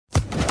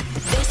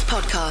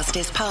podcast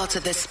is part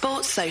of the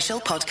Sports Social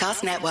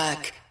Podcast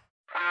Network.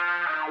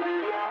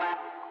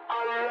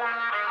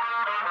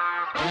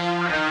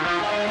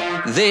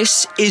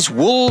 This is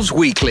Wolves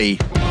Weekly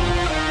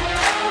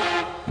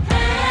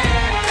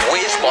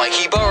with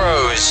Mikey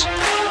Burrows,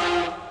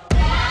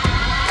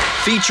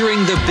 featuring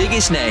the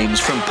biggest names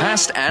from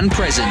past and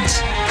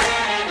present.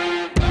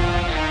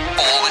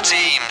 All the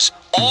teams,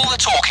 all the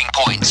talking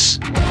points.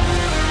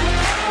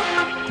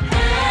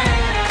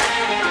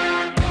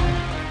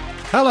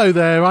 Hello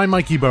there, I'm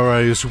Mikey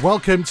Burrows.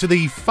 Welcome to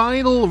the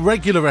final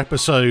regular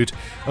episode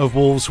of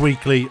Wolves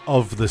Weekly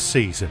of the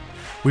season.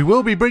 We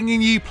will be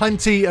bringing you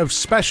plenty of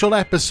special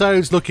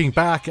episodes looking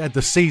back at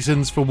the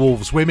seasons for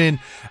Wolves women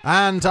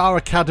and our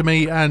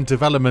academy and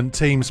development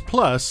teams,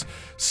 plus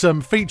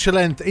some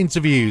feature-length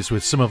interviews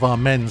with some of our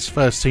men's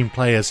first team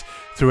players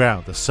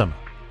throughout the summer.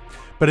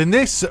 But in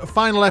this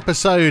final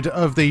episode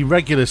of the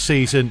regular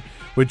season,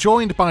 we're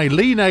joined by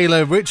Lee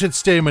Naylor, Richard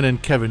Stearman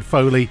and Kevin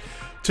Foley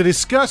to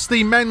discuss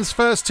the men's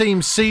first team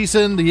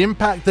season, the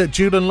impact that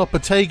Julian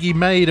Lopetegui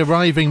made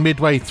arriving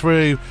midway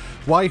through,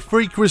 why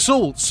freak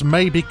results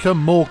may become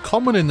more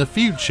common in the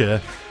future,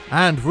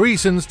 and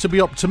reasons to be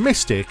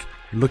optimistic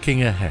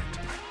looking ahead.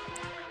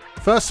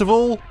 First of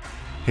all,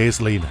 here's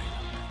Lee Naylor.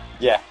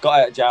 Yeah, got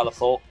out of jail, I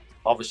thought.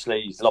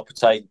 Obviously,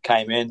 Lopetegui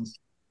came in,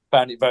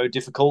 found it very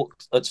difficult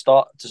to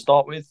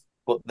start with.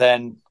 But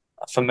then,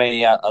 for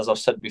me, as I've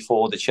said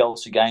before, the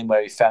Chelsea game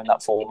where he found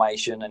that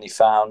formation and he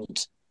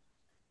found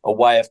a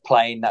way of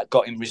playing that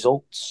got him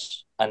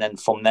results. And then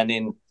from then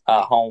in,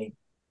 at home,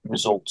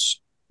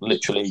 results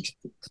literally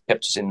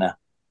kept us in there.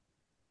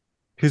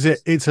 Because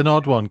it's an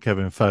odd one,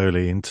 Kevin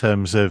Foley, in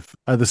terms of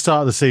at the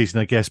start of the season,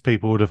 I guess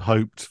people would have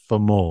hoped for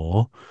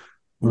more.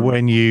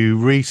 When you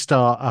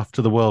restart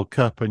after the World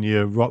Cup and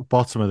you're rock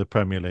bottom of the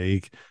Premier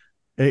League,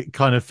 it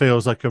kind of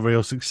feels like a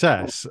real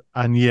success.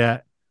 And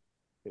yet,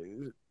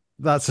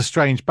 that's a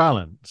strange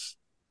balance.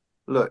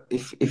 Look,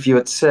 if you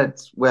had said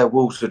where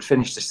Wolves would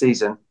finish the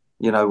season,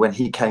 you know, when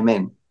he came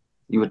in,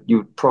 you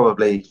would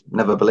probably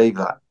never believe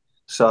that.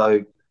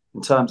 So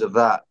in terms of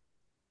that,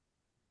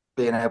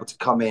 being able to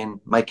come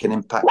in, make an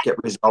impact, get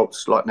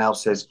results, like Nal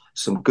says,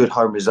 some good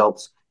home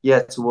results. Yeah,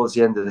 towards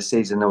the end of the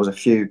season, there was a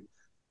few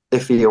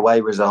iffy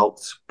away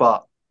results,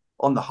 but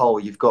on the whole,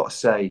 you've got to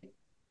say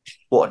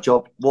what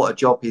a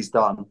job he's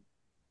done,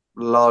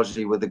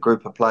 largely with the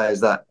group of players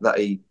that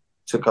he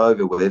took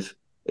over with.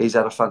 He's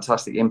had a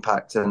fantastic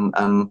impact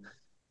and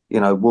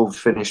you know, Wolves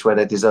finish where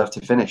they deserve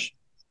to finish.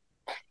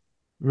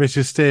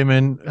 Richard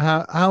Stearman,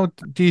 how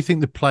do you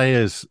think the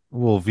players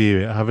will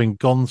view it, having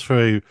gone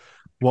through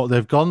what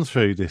they've gone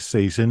through this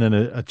season and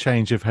a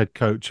change of head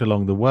coach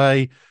along the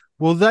way?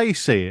 Will they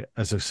see it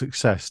as a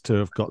success to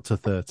have got to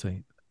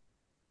 13th?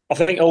 I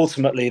think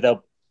ultimately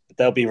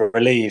they'll be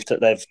relieved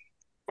that they've,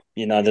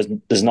 you know,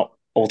 there's not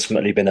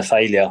ultimately been a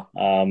failure,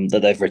 that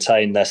they've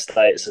retained their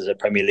status as a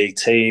Premier League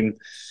team.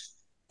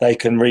 They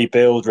can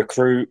rebuild,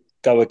 recruit,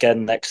 go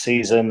again next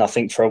season. I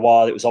think for a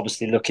while it was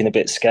obviously looking a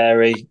bit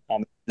scary.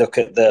 Look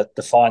at the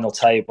final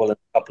table, and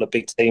a couple of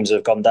big teams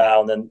have gone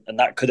down, and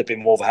that could have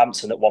been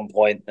Wolverhampton at one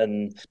point.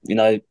 And, you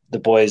know, the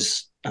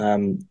boys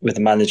with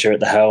the manager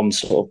at the helm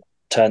sort of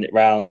turned it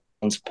round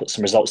and put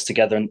some results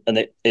together, and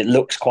it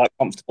looks quite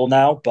comfortable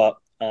now, but,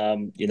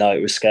 you know,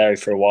 it was scary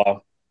for a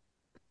while.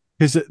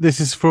 This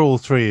is for all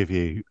three of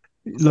you.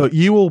 Look,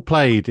 you all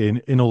played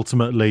in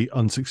ultimately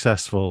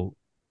unsuccessful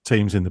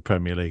teams in the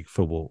Premier League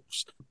for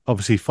Wolves.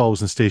 Obviously, Foles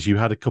and Steers, you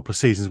had a couple of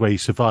seasons where you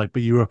survived,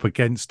 but you were up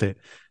against it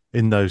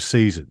in those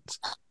seasons.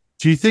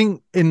 Do you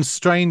think, in a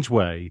strange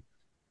way,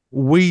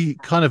 we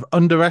kind of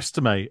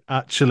underestimate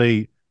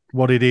actually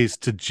what it is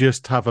to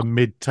just have a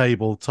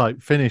mid-table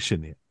type finish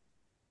in it?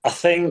 I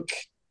think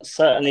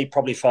certainly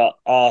probably for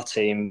our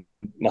team,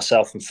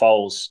 myself and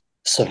Foles,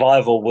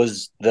 survival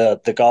was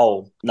the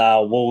goal.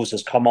 Now, Wolves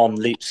has come on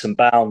leaps and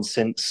bounds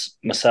since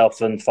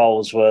myself and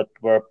Foles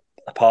were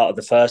a part of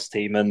the first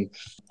team, and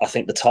I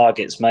think the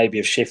targets maybe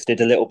have shifted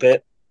a little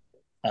bit.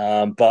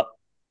 But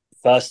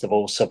first of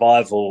all,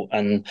 survival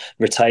and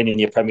retaining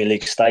your Premier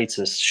League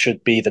status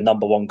should be the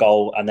number one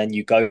goal, and then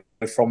you go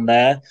from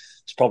there.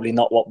 It's probably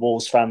not what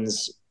Wolves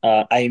fans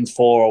aim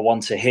for or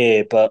want to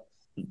hear, but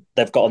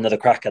they've got another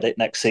crack at it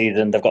next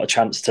season. They've got a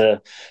chance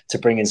to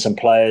bring in some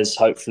players.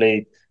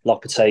 Hopefully,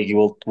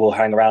 Lopetegui will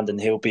hang around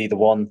and he'll be the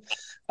one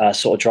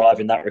sort of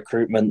driving that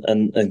recruitment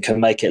and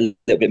can make it a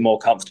little bit more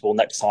comfortable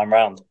next time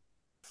round.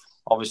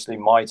 Obviously,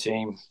 my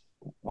team,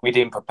 we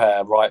didn't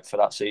prepare right for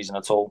that season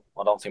at all.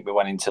 I don't think we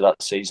went into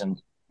that season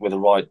with the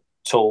right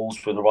tools,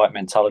 with the right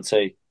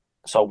mentality.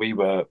 So we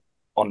were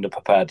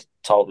underprepared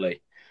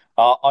totally.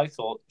 I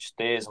thought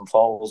Steers and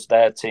Foles,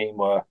 their team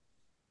were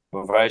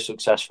very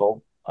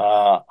successful.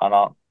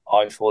 And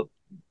I thought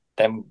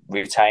them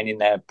retaining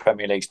their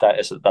Premier League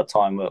status at that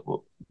time, I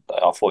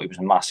thought it was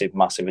a massive,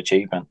 massive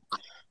achievement.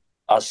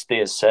 As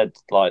Steers said,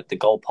 like, the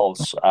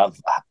goalposts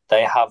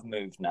have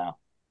moved now.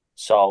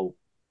 So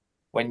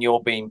when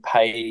you're being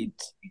paid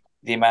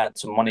the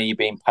amount of money you're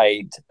being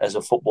paid as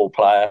a football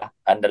player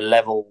and the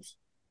levels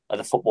of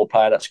the football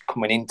player that's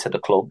coming into the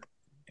club,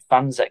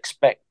 fans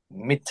expect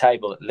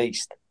mid-table at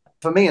least.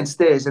 For me and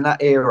Steers in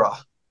that era,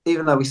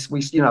 even though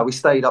we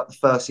stayed up the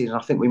first season,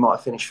 I think we might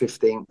have finished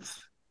 15th.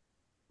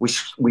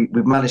 We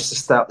managed to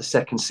stay up the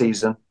second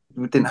season.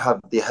 We didn't have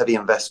the heavy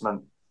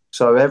investment,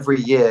 so every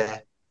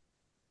year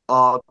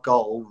our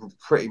goal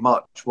pretty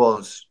much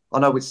was. I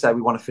know we'd say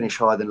we want to finish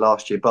higher than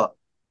last year, but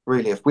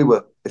really, if we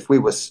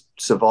were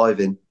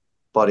surviving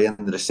by the end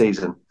of the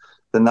season,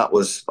 then that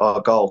was our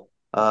goal.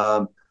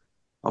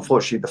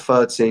 Unfortunately, the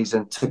third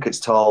season took its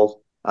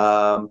toll,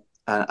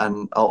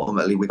 and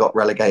ultimately we got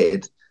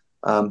relegated.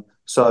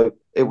 So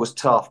it was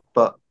tough,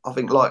 but I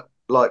think like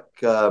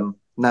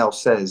Nell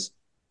says,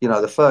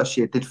 the first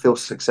year did feel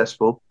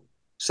successful.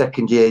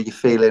 Second year, you're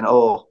feeling,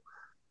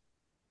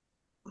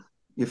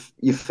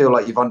 you feel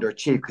like you've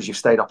underachieved because you've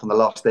stayed up on the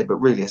last day, but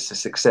really it's a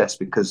success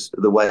because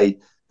of the way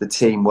the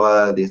team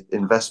were, the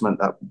investment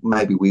that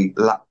maybe we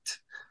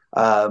lacked.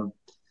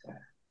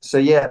 So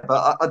yeah,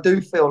 but I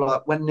do feel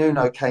like when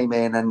Nuno came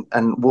in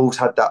and Wolves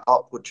had that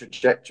upward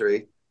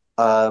trajectory,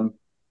 they've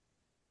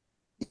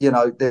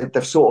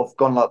sort of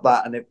gone like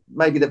that, and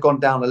maybe they've gone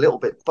down a little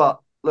bit, but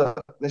look,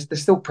 they're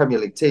still Premier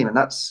League team, and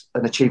that's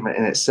an achievement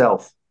in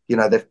itself.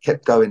 They've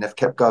kept going.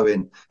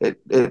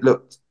 It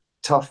looked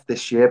tough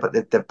this year, but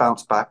they've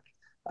bounced back.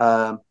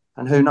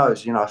 And who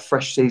knows, a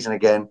fresh season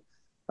again.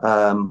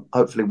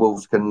 Hopefully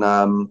Wolves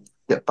can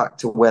get back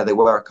to where they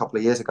were a couple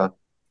of years ago.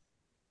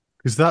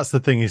 Because that's the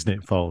thing, isn't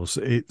it, Foles?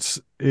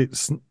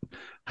 It's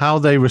how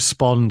they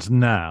respond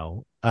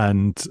now.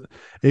 And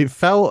it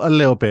felt a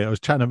little bit, I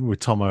was chatting with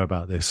Tomo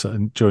about this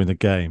during the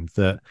game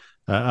that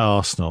at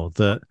Arsenal,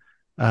 that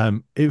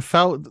it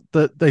felt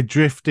that they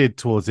drifted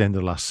towards the end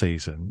of last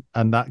season,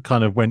 and that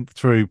kind of went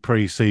through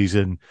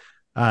pre-season.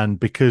 And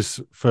because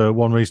for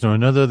one reason or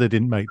another, they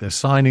didn't make their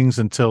signings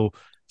until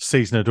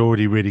season had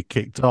already really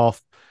kicked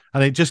off.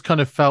 And it just kind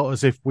of felt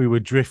as if we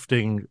were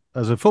drifting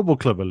as a football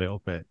club a little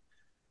bit.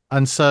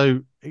 And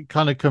so it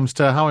kind of comes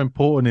to how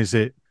important is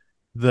it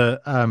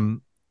that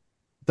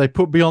they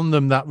put beyond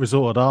them that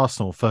result at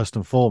Arsenal first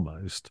and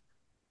foremost,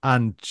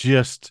 and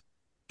just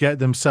get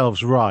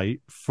themselves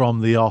right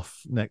from the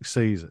off next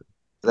season.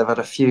 They've had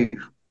a few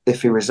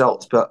iffy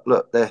results, but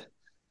look, they're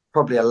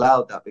probably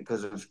allowed that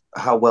because of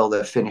how well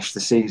they've finished the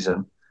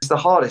season. It's the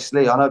hardest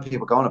league. I know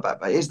people go on about it,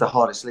 but it is the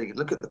hardest league.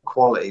 Look at the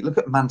quality. Look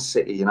at Man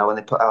City, when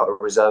they put out a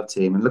reserve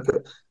team, and look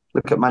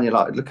at Man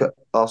United, look at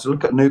Arsenal,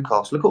 look at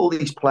Newcastle, look at all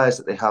these players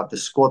that they have, the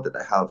squad that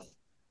they have,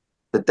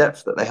 the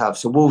depth that they have.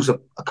 So Wolves are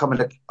coming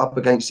up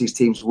against these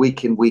teams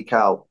week in, week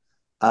out,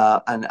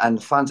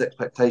 and fans'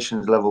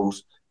 expectations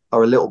levels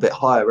are a little bit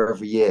higher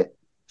every year.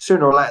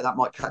 Sooner or later, that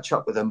might catch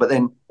up with them, but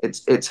then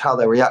it's how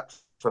they react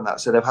from that.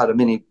 So they've had a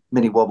mini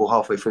wobble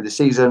halfway through the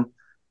season.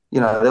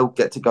 They'll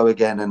get to go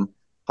again and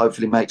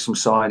hopefully make some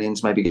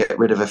signings, maybe get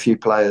rid of a few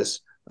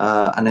players,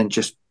 and then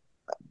just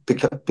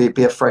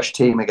be a fresh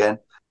team again.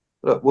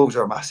 Look, Wolves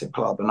are a massive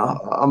club, and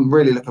I'm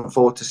really looking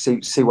forward to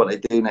see what they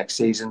do next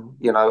season.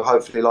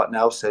 Hopefully, like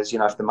Nell says,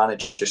 if the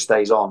manager just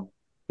stays on,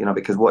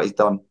 because what he's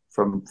done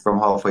from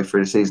halfway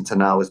through the season to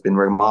now has been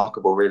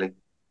remarkable, really.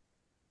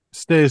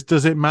 Steers,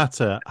 does it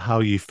matter how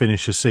you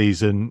finish a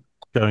season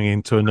going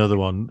into another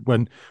one?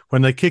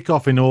 When they kick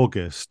off in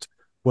August,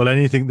 will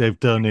anything they've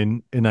done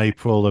in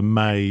April and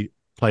May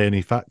play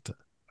any factor?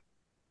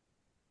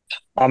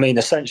 I mean,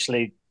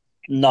 essentially,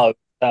 no, in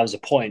terms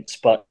of points,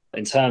 but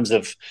in terms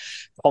of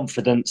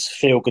confidence,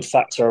 feel-good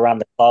factor around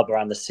the club,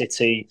 around the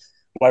city,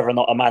 whether or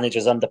not a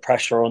manager's under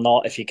pressure or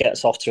not, if he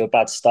gets off to a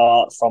bad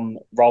start from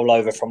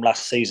rollover from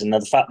last season,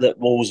 and the fact that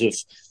Wolves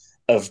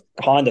have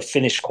kind of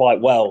finished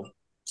quite well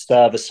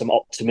serve as some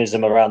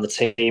optimism around the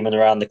team and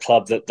around the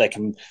club that they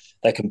can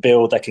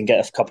build, they can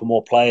get a couple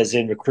more players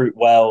in, recruit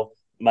well,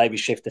 maybe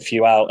shift a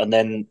few out, and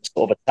then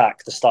sort of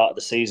attack the start of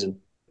the season.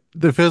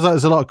 There feels like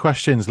there's a lot of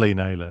questions, Lee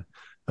Naylor,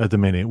 at the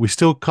minute. We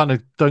still kind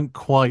of don't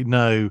quite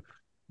know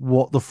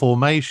what the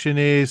formation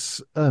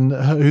is and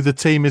who the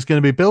team is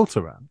going to be built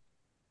around.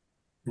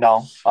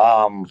 No,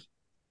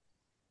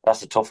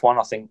 that's a tough one.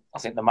 I think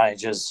the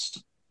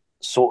manager's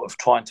sort of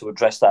trying to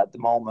address that at the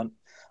moment.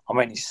 I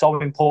mean, it's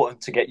so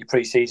important to get your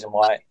pre-season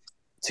right,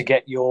 to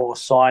get your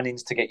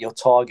signings, to get your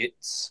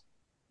targets.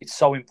 It's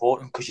so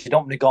important because you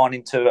don't want to go on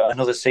into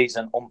another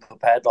season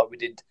unprepared like we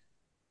did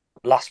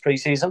last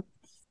pre-season,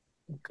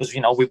 because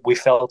we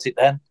felt it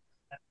then.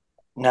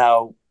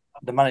 Now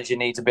the manager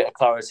needs a bit of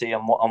clarity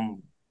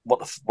on what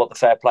the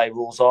fair play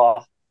rules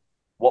are,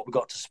 what we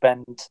got to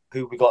spend,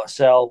 who we got to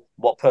sell,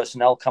 what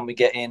personnel can we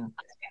get in.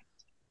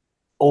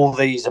 All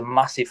these are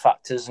massive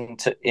factors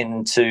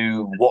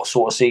into what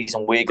sort of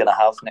season we're going to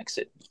have next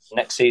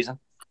season.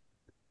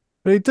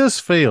 But it does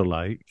feel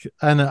like,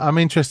 and I'm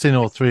interested in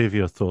all three of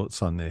your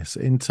thoughts on this,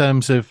 in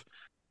terms of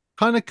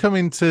kind of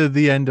coming to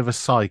the end of a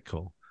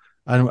cycle,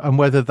 and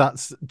whether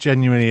that's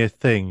genuinely a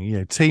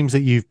thing. Teams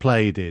that you've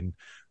played in,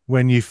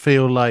 when you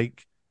feel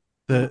like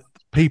that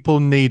people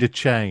need a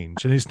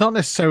change, and it's not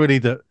necessarily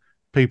that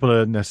people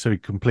are necessarily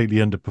completely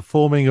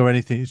underperforming or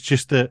anything. It's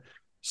just that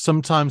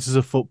sometimes as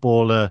a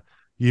footballer,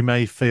 you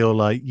may feel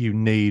like you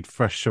need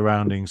fresh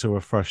surroundings or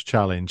a fresh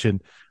challenge,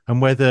 and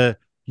whether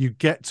you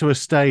get to a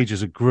stage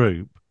as a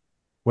group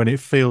when it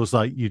feels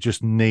like you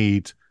just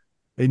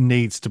it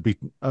needs to be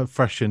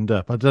freshened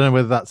up. I don't know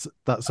whether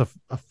that's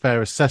a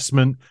fair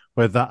assessment,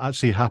 whether that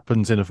actually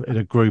happens in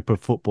a group of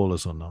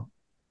footballers or not.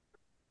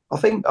 I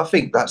think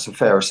that's a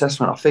fair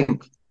assessment. I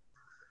think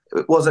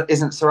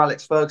isn't Sir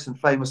Alex Ferguson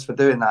famous for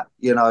doing that?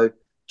 You know,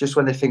 just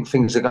when they think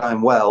things are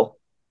going well,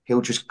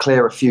 he'll just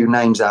clear a few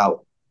names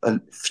out, a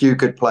few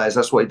good players.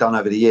 That's what he'd done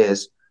over the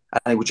years,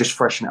 and he would just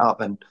freshen it up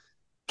and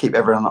keep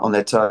everyone on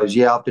their toes.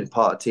 Yeah, I've been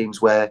part of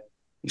teams where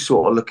you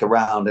sort of look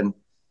around and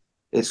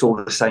it's all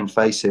the same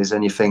faces,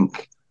 and you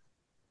think,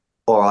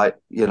 all right,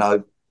 you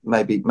know,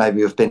 maybe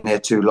we've been here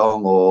too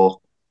long,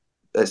 or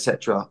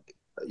etc.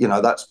 You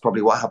know, that's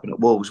probably what happened at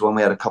Wolves when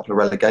we had a couple of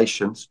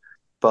relegations.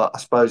 But I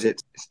suppose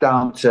it's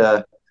down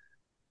to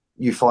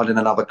you finding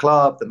another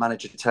club, the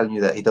manager telling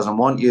you that he doesn't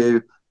want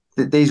you.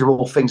 These are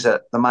all things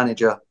that the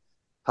manager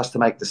has to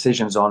make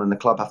decisions on, and the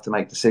club have to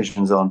make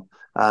decisions on.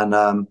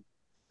 And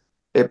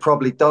it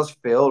probably does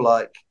feel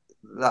like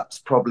that's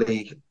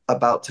probably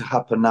about to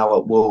happen now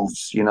at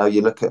Wolves. You know,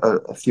 you look at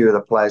a few of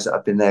the players that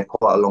have been there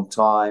quite a long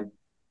time.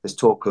 There's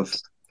talk of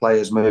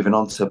players moving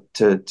on to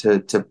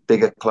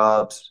bigger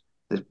clubs.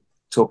 There's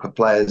talk of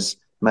players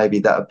maybe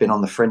that have been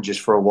on the fringes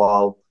for a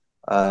while,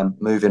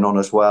 moving on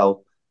as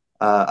well.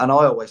 And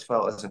I always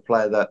felt as a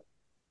player that,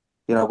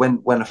 you know,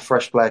 when a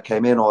fresh player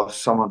came in or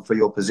someone for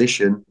your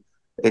position,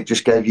 it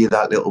just gave you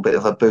that little bit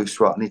of a boost.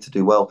 Right, I need to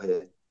do well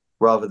here,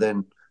 rather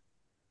than,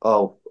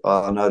 oh,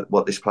 I know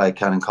what this player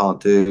can and can't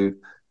do.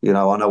 You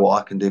know, I know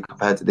what I can do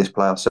compared to this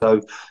player.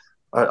 So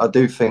I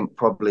do think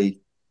probably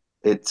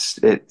it's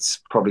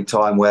probably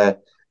time where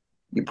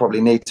you probably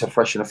need to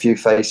freshen a few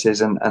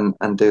faces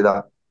and do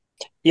that.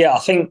 Yeah, I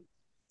think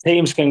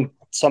teams can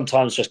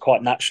sometimes just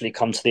quite naturally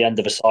come to the end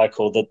of a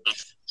cycle. The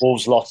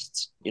Wolves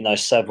lost, you know,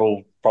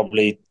 several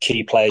probably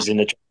key players in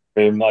the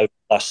room over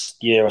the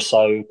last year or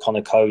so.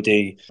 Connor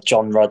Cody,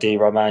 John Ruddy,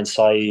 Romain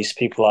Saiz,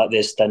 people like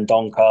this,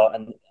 Dendoncker,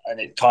 and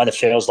it kind of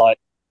feels like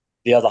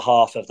the other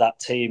half of that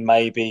team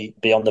maybe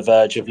be on the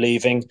verge of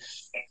leaving.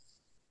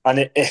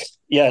 And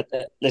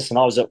listen,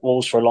 I was at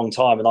Wolves for a long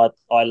time and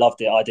I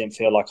loved it. I didn't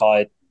feel like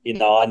I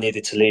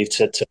needed to leave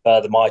to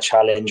further my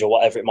challenge or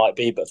whatever it might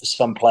be. But for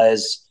some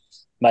players,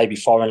 maybe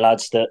foreign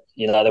lads that,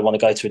 you know, they want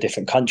to go to a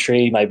different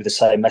country, maybe the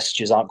same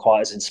messages aren't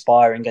quite as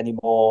inspiring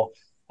anymore.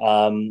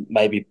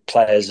 Maybe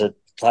players are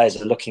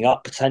looking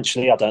up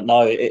potentially. I don't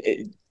know.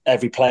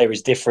 Every player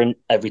is different.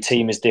 Every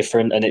team is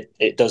different, and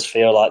it does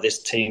feel like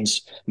this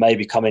team's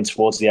maybe coming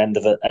towards the end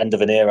of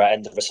an era,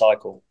 end of a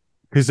cycle.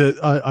 Because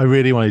I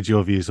really wanted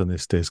your views on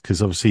this, Diz,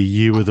 because obviously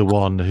you were the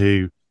one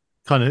who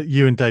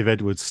you and Dave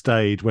Edwards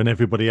stayed when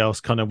everybody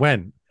else kind of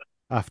went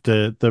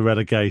after the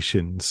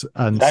relegations,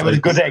 and they were the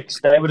good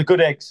eggs. They were the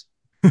good eggs.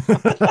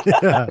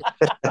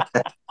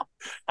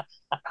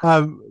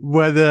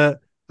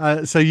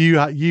 So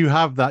you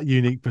have that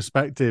unique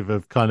perspective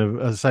of kind of,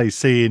 as I say,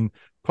 seeing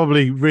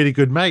probably really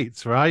good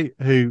mates, right?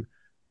 Who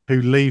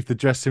leave the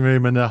dressing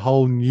room and a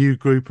whole new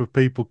group of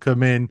people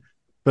come in,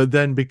 but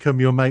then become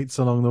your mates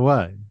along the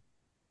way.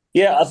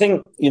 Yeah, I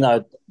think, you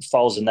know,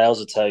 Foles and Nails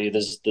will tell you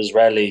there's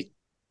rarely,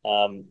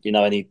 you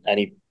know,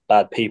 any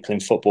bad people in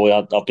football.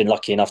 I've been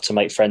lucky enough to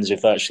make friends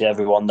with virtually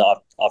everyone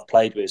that I've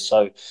played with.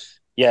 So,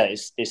 yeah,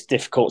 it's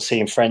difficult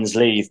seeing friends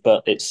leave,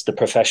 but it's the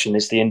profession,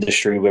 it's the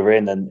industry we're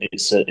in, and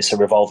it's a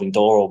revolving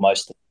door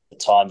almost at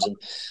times.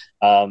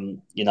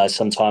 And you know,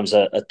 sometimes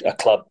a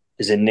club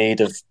is in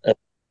need of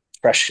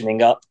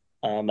freshening up.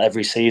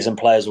 Every season,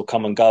 players will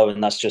come and go,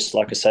 and that's just,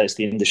 like I say, it's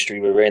the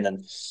industry we're in.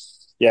 And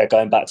yeah,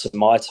 going back to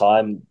my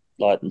time,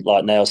 like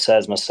Neil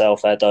says,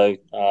 myself, Edo,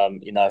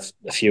 you know,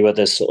 a few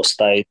others sort of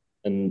stayed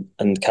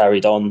and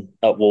carried on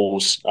at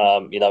Wolves,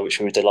 you know, which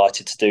we were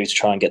delighted to do to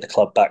try and get the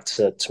club back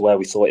to where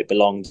we thought it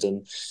belonged,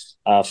 and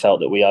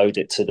felt that we owed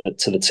it to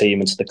the team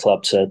and to the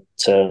club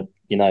to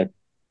you know,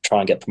 try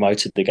and get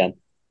promoted again.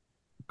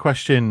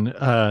 Question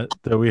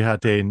that we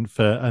had in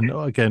for, and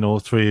again, all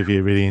three of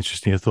you really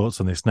interesting your thoughts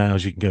on this now,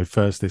 as you can go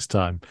first this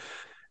time.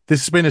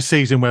 This has been a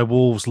season where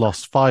Wolves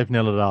lost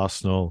 5-0 at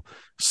Arsenal,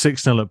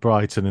 6-0 at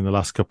Brighton in the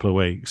last couple of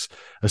weeks.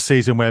 A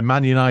season where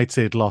Man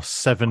United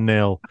lost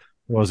 7-0,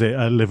 was it,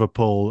 at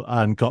Liverpool,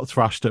 and got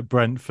thrashed at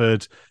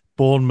Brentford.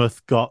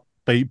 Bournemouth got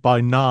beat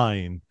by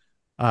 9,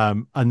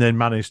 and then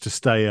managed to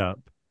stay up.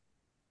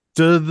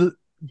 Do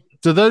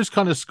those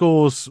kind of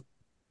scores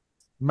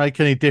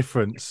make any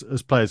difference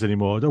as players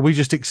anymore? Are we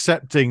just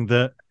accepting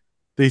that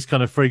these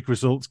kind of freak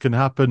results can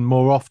happen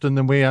more often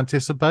than we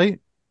anticipate?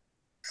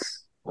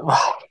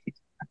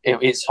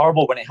 It's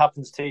horrible when it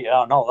happens to you,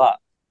 I know that.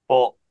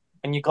 But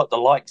when you've got the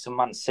likes of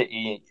Man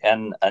City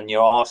and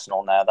your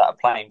Arsenal now that are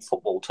playing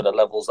football to the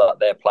levels that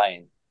they're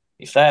playing,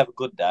 if they have a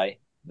good day,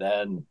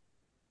 then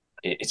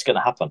it's going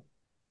to happen.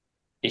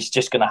 It's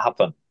just going to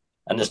happen.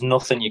 And there's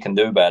nothing you can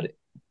do about it.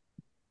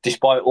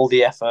 Despite all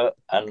the effort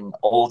and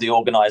all the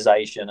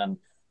organisation and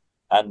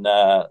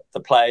the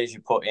players you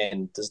put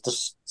in,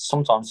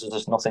 sometimes there's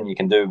just nothing you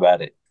can do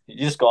about it. You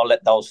just got to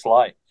let those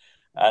fly,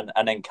 and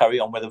then carry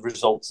on with the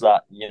results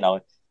that, you know,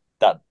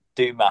 that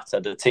do matter.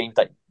 The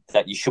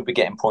that you should be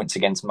getting points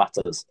against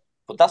matters.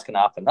 But that's going to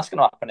happen. That's going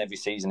to happen every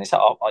season.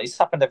 It's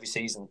happened every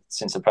season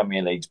since the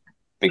Premier League's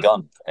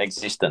begun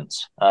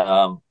existence.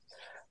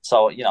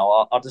 So, you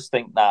know, I just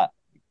think that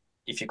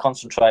if you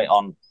concentrate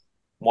on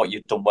what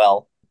you've done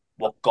well,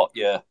 what got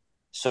you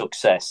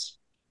success,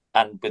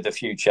 and with a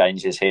few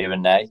changes here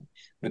and there,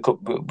 we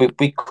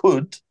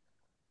could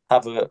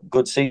have a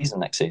good season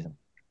next season.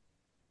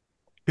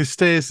 Because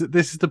Steers,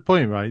 this is the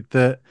point, right?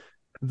 That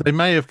they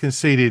may have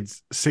conceded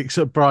 6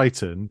 at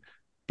Brighton,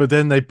 but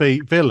then they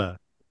beat Villa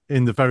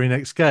in the very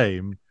next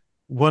game,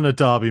 won a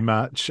derby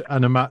match,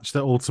 and a match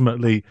that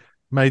ultimately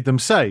made them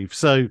safe.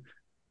 So,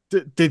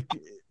 did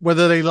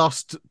whether they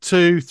lost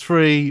 2,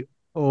 3,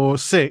 or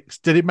 6,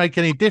 did it make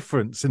any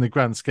difference in the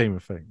grand scheme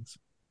of things?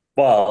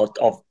 Well,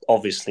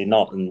 obviously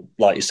not. And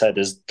like you said,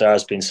 there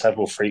has been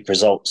several freak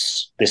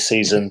results this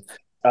season.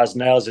 As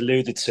Niall's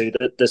alluded to,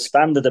 the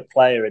standard of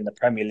player in the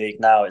Premier League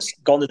now, it's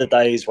gone to the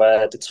days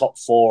where the top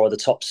 4 or the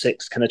top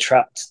 6 can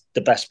attract the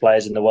best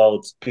players in the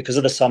world. Because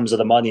of the sums of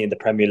the money in the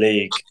Premier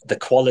League, the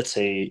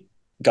quality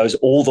goes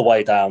all the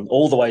way down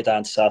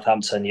to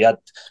Southampton. You had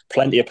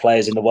plenty of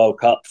players in the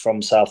World Cup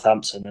from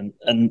Southampton.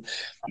 And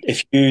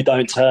if you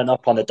don't turn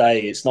up on a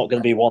day, it's not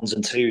going to be 1s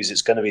and 2s.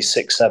 It's going to be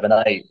 6, 7,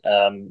 8,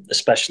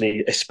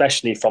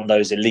 especially from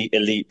those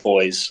elite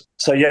boys.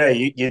 So, yeah,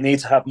 you need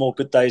to have more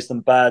good days than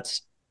bad.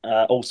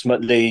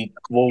 Ultimately,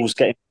 Wolves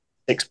getting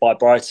 6 by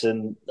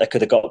Brighton, they could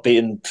have got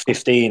beaten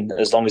 15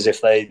 as long as if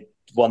they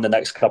won the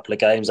next couple of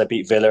games. They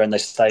beat Villa and they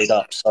stayed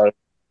up. So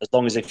as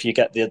long as if you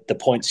get the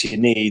points you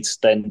need,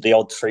 then the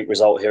odd freak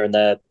result here and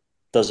there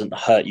doesn't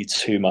hurt you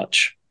too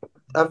much.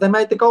 Have they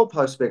made the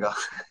goalpost bigger?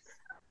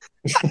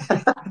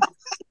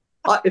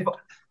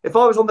 If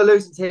I was on the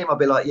losing team, I'd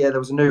be like, yeah, there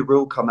was a new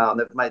rule come out and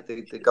they've made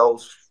the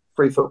goals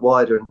 3 foot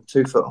wider and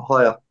 2 foot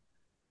higher.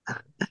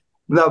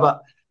 No,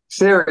 but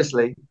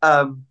seriously,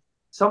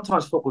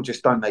 sometimes football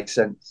just don't make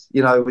sense.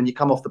 You know, when you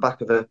come off the back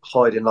of a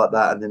hiding like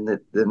that and then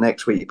the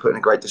next week you put in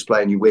a great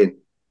display and you win,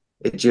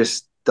 it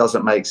just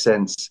doesn't make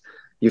sense.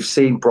 You've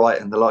seen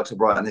Brighton, the likes of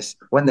Brighton,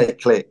 when they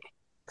click,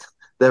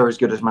 they're as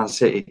good as Man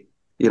City,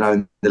 you know,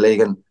 in the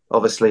league. And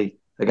obviously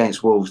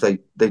against Wolves, they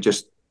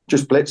just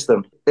blitz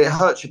them. It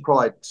hurts your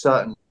pride,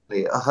 certainly.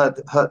 It hurt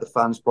the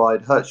fans'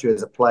 pride, hurts you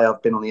as a player.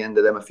 I've been on the end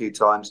of them a few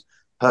times.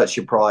 Hurts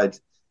your pride.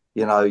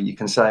 You know, you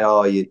can say,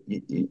 oh, you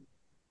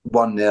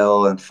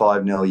 1-0 and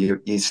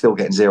 5-0, you're still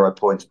getting 0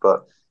 points.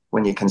 But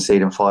when you're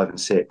conceding 5 and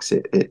 6,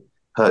 it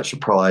hurts your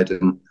pride.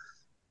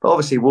 But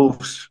obviously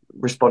Wolves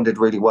responded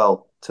really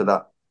well to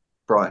that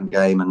Brighton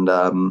game, and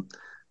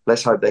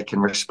let's hope they can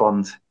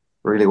respond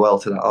really well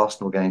to that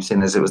Arsenal game,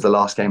 seeing as it was the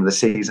last game of the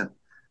season,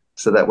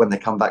 so that when they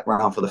come back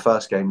round for the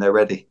first game, they're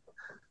ready.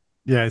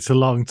 Yeah, it's a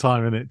long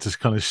time, isn't it, to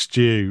kind of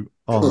stew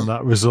on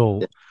that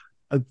result.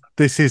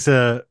 This is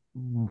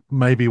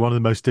maybe one of the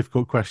most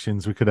difficult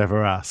questions we could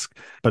ever ask,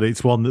 but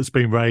it's one that's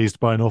been raised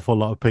by an awful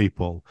lot of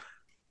people.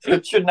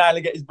 Should Naylor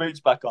get his boots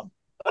back on?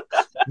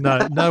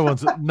 No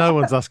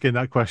one's asking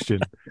that question.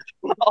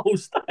 No,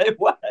 stay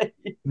away.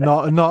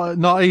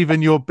 Not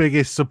even your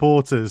biggest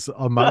supporters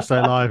on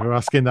Matchday Live are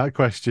asking that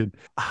question.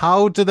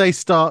 How do they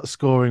start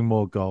scoring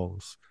more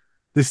goals?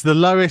 This is the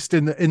lowest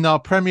in our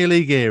Premier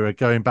League era,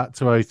 going back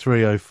to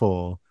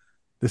 03-04.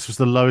 This was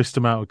the lowest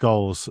amount of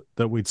goals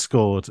that we'd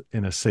scored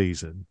in a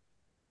season.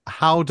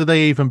 How do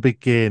they even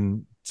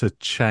begin to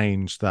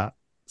change that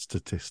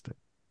statistic?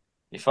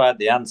 If I had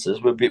the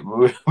answers,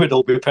 we'd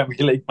all be Premier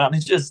League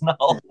managers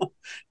now.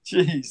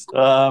 Jeez.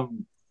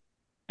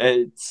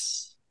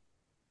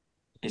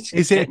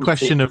 Is it a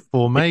question of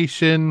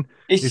formation?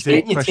 Is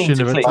it a question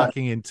of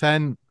attacking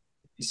intent?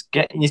 It's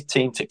getting your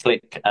team to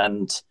click.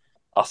 And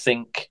I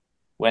think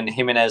when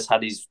Jimenez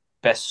had his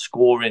best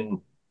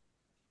scoring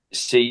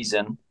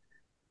season,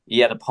 he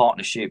had a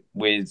partnership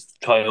with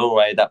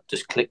Traoré that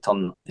just clicked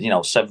on,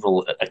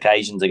 several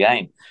occasions a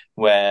game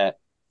where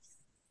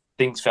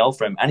things fell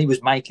for him, and he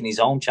was making his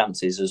own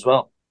chances as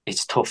well.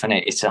 It's tough, isn't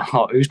it?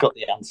 Who's got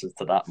the answers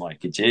to that,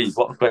 Mikey? Gee,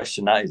 what a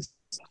question that is.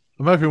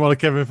 I'm hoping one of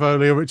Kevin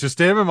Foley or Richard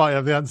Stearman might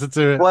have the answer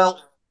to it.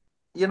 Well,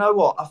 you know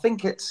what? I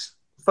think it's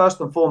first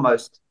and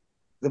foremost,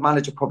 the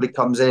manager probably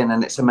comes in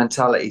and it's a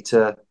mentality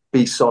to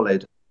be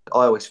solid.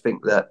 I always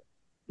think that,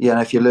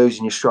 if you're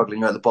losing, you're struggling,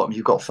 you're at the bottom,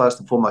 you've got to first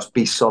and foremost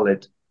be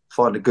solid,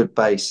 find a good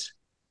base.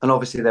 And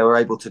obviously they were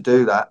able to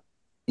do that,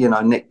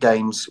 nick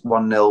games,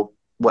 1-0,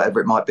 whatever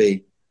it might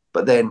be.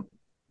 But then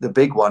the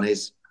big one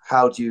is,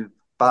 how do you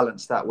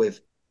balance that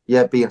with,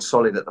 being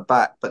solid at the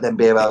back, but then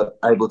be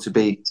able to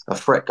be a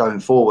threat going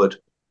forward?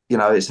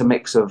 It's a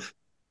mix of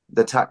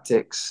the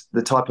tactics,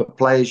 the type of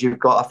players you've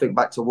got. I think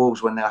back to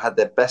Wolves when they had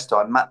their best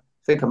time.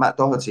 Think of Matt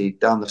Doherty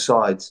down the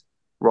sides,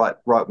 right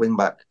wing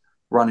back,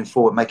 running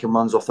forward, making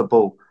runs off the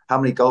ball. How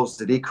many goals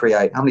did he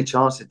create? How many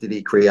chances did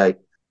he create?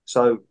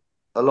 So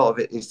a lot of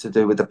it is to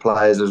do with the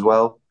players as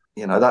well.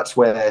 That's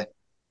where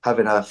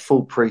having a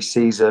full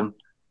pre-season,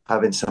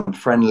 having some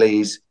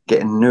friendlies,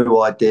 getting new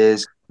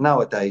ideas.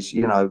 Nowadays,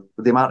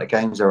 with the amount of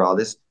games there are,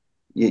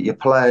 you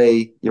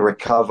play, you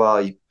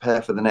recover, you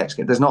prepare for the next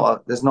game. There's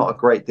not a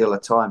great deal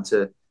of time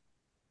to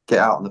get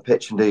out on the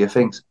pitch and do your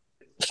things.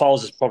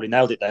 Foles has probably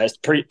nailed it there.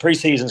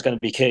 Pre-season is going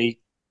to be key.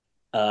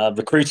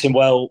 Recruiting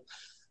well,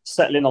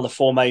 settling on the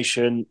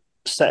formation,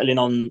 settling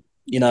on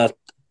a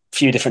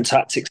few different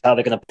tactics, how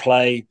they're going to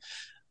play.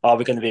 Are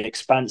we going to be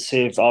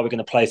expansive? Are we going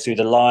to play through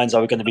the lines?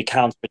 Are we going to be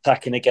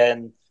counter-attacking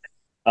again?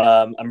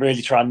 And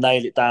really try and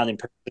nail it down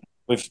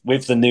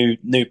with the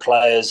new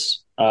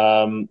players,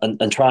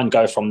 and try and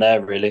go from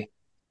there, really.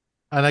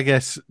 And I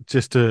guess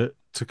just to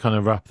kind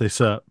of wrap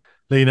this up,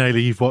 Lee Naylor,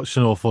 you've watched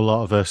an awful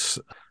lot of us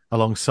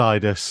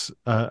alongside us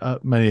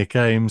at many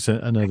games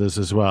and others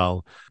as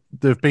well.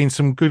 There have been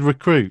some good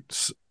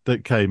recruits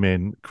that came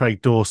in,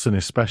 Craig Dawson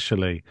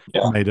especially,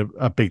 made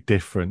a big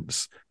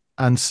difference.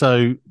 And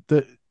so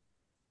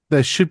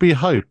there should be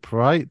hope,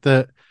 right?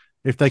 That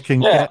if they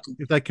can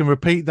if they can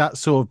repeat that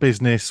sort of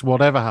business,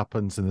 whatever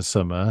happens in the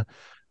summer,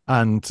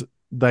 and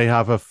they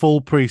have a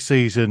full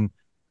pre-season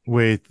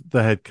with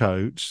the head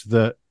coach,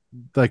 that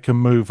they can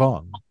move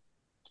on.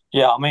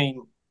 Yeah, I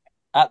mean,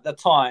 at the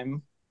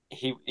time,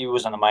 he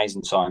was an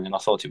amazing signing. I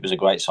thought it was a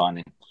great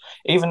signing.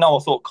 Even though I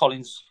thought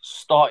Collins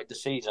started the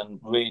season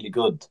really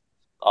good,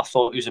 I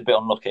thought he was a bit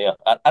unlucky.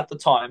 At the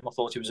time, I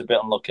thought he was a bit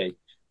unlucky.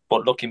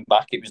 But looking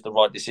back, it was the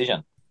right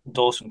decision.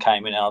 Dawson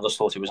came in and I just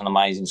thought it was an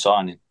amazing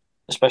signing,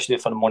 especially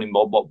for the money,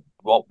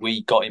 what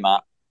we got him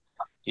at.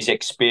 His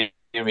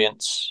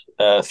experience,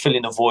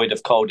 filling the void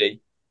of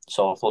Cody.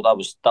 So I thought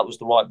that was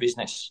the right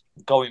business.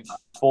 Going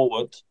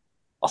forward,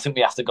 I think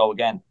we have to go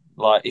again.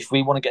 Like, if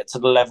we want to get to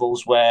the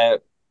levels where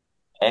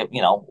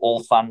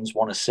all fans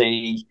want to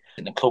see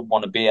and the club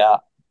want to be at,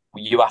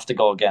 you have to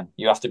go again.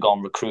 You have to go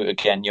and recruit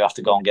again. You have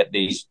to go and get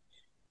these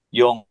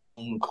young,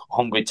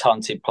 hungry,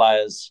 talented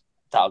players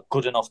that are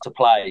good enough to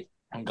play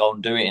and go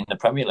and do it in the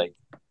Premier League.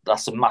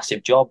 That's a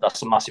massive job.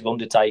 That's a massive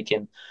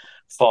undertaking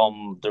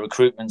from the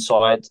recruitment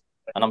side,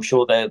 and I'm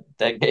sure they're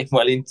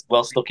getting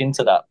well stuck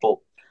into that. But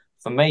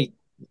for me,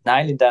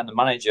 nailing down the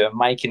manager and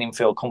making him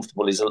feel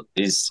comfortable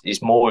is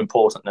more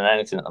important than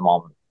anything at the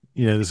moment.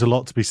 Yeah, there's a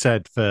lot to be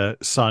said for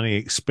signing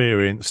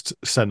experienced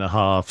centre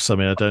halves. I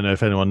mean, I don't know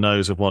if anyone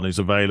knows of one who's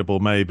available,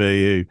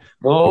 maybe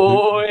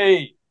who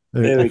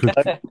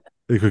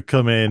could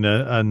come in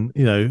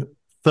and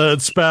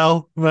third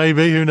spell,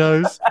 maybe, who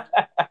knows?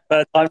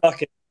 Third time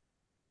lucky.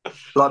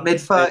 Like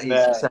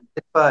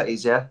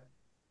mid-30s, yeah?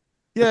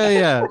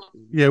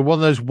 Yeah. One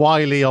of those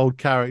wily old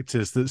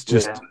characters that's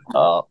just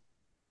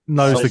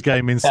knows the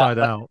game inside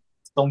out.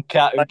 Some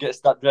cat who gets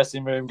that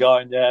dressing room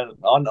going. Yeah,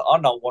 I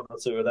know one or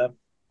two of them.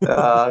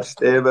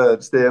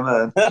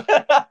 Steerman.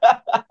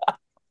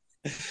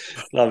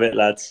 Love it,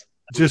 lads.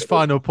 Just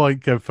final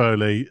point, Kev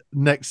Foley.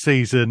 Next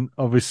season,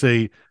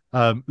 obviously,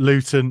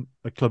 Luton,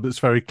 a club that's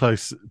very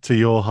close to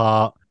your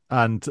heart,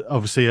 and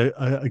obviously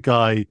a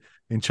guy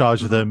in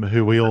charge of them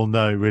who we all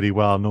know really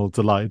well and all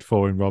delighted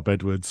for in Rob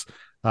Edwards.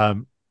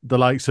 The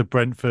likes of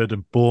Brentford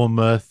and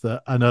Bournemouth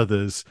and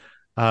others.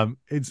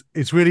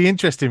 It's really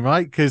interesting,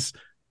 right? Because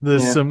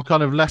there's some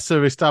kind of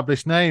lesser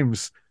established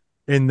names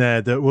in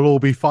there that will all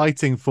be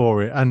fighting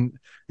for it. And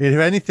if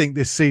anything,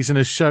 this season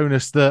has shown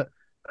us that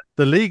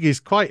the league is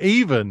quite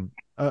even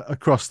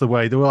across the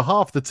way. There were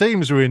half the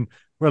teams were in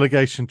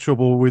relegation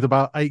trouble with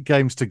about 8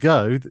 games to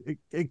go.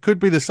 It could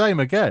be the same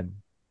again.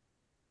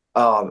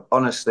 Oh,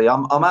 honestly,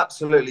 I'm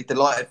absolutely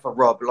delighted for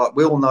Rob. Like,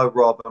 we all know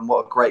Rob and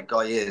what a great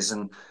guy he is,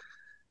 and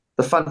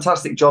the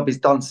fantastic job he's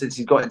done since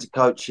he got into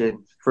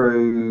coaching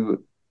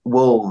through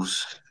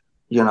Wolves,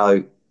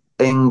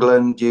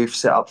 England youth,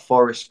 set up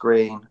Forest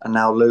Green, and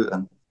now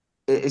Luton.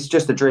 It's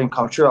just a dream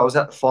come true. I was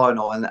at the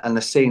final and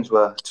the scenes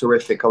were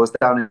terrific. I was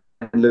down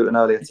in Luton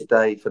earlier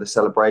today for the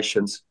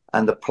celebrations,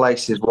 and the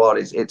place is wild.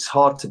 It's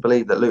hard to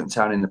believe that Luton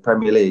Town in the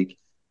Premier League.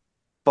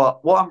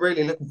 But what I'm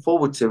really looking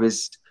forward to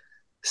is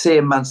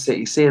seeing Man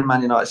City, seeing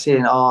Man United,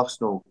 seeing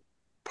Arsenal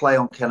play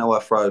on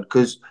Kenilworth Road,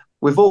 because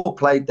we've all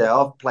played there.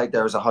 I've played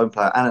there as a home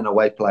player and an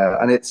away player,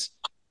 and it's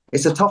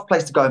a tough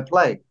place to go and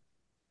play.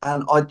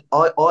 And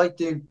I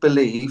do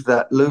believe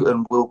that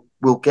Luton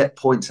will get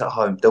points at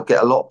home. They'll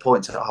get a lot of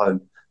points at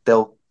home.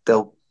 They'll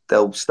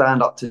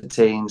stand up to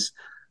teams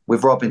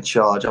with Rob in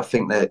charge. I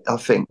think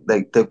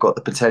they've got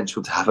the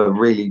potential to have a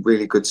really,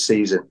 really good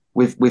season.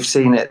 We've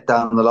seen it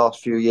down the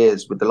last few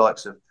years with the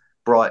likes of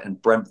Brighton,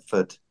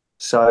 Brentford.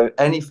 So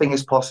anything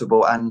is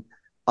possible, and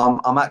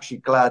I'm actually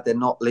glad they're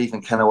not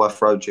leaving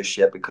Kenilworth Road just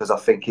yet, because I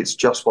think it's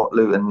just what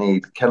Luton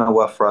need.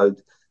 Kenilworth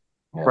Road,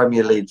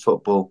 Premier League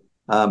football.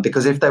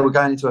 Because if they were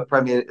going into a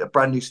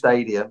brand new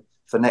stadium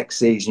for next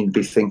season, you'd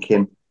be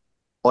thinking,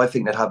 I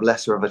think they'd have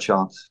lesser of a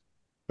chance.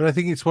 But I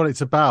think it's what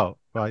it's about,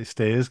 right,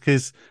 Steers?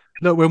 Because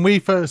look, when we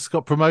first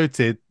got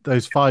promoted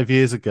those 5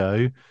 years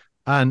ago,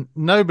 and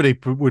nobody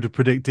would have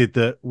predicted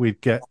that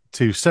we'd get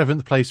to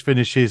 7th place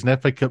finishes, an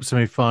FA Cup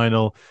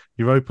semi-final,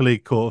 Europa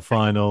League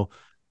quarter-final.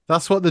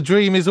 That's what the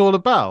dream is all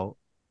about.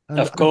 And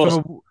of course.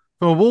 From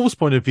a Wolves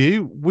point of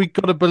view, we've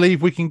got to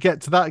believe we can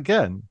get to that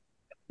again.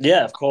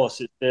 Yeah, of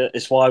course.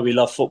 It's why we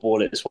love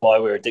football. It's why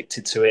we're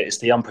addicted to it. It's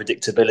the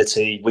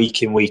unpredictability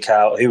week in, week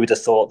out. Who would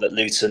have thought that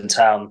Luton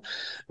Town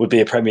would be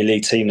a Premier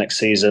League team next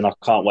season? I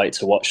can't wait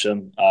to watch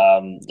them.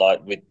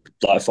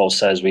 like Foles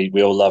says,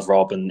 we all love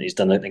Rob, and he's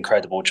done an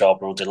incredible job.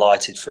 We're all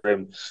delighted for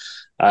him,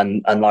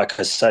 and like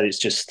I said,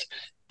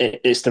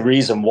 it's the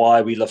reason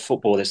why we love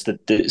football. It's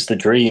the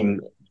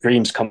dream.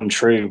 Dreams come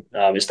true.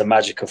 It's the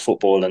magic of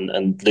football,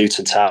 and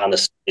Luton Town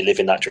is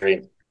living that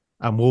dream.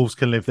 And Wolves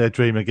can live their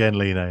dream again,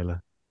 Lee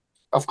Naylor.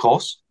 Of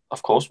course.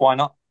 Why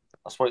not?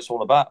 That's what it's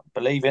all about.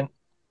 Believing,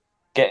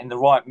 getting the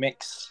right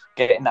mix,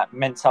 getting that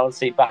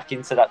mentality back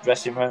into that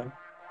dressing room.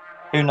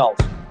 Who knows?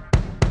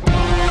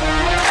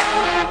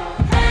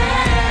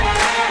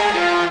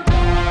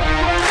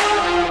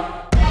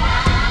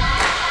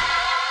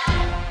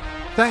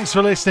 Thanks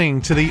for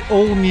listening to the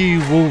all-new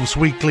Wolves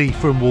Weekly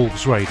from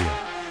Wolves Radio.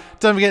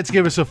 Don't forget to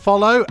give us a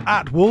follow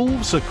at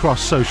Wolves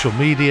across social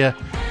media,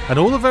 and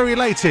all the very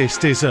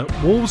latest is at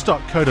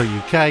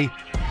wolves.co.uk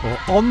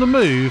or on the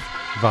move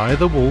via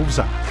the Wolves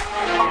app.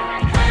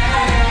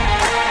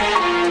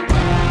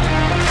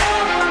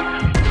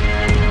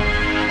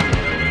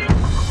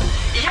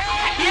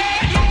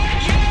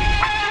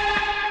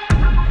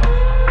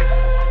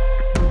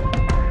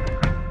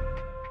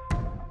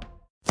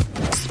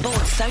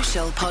 Sports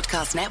Social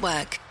Podcast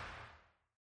Network.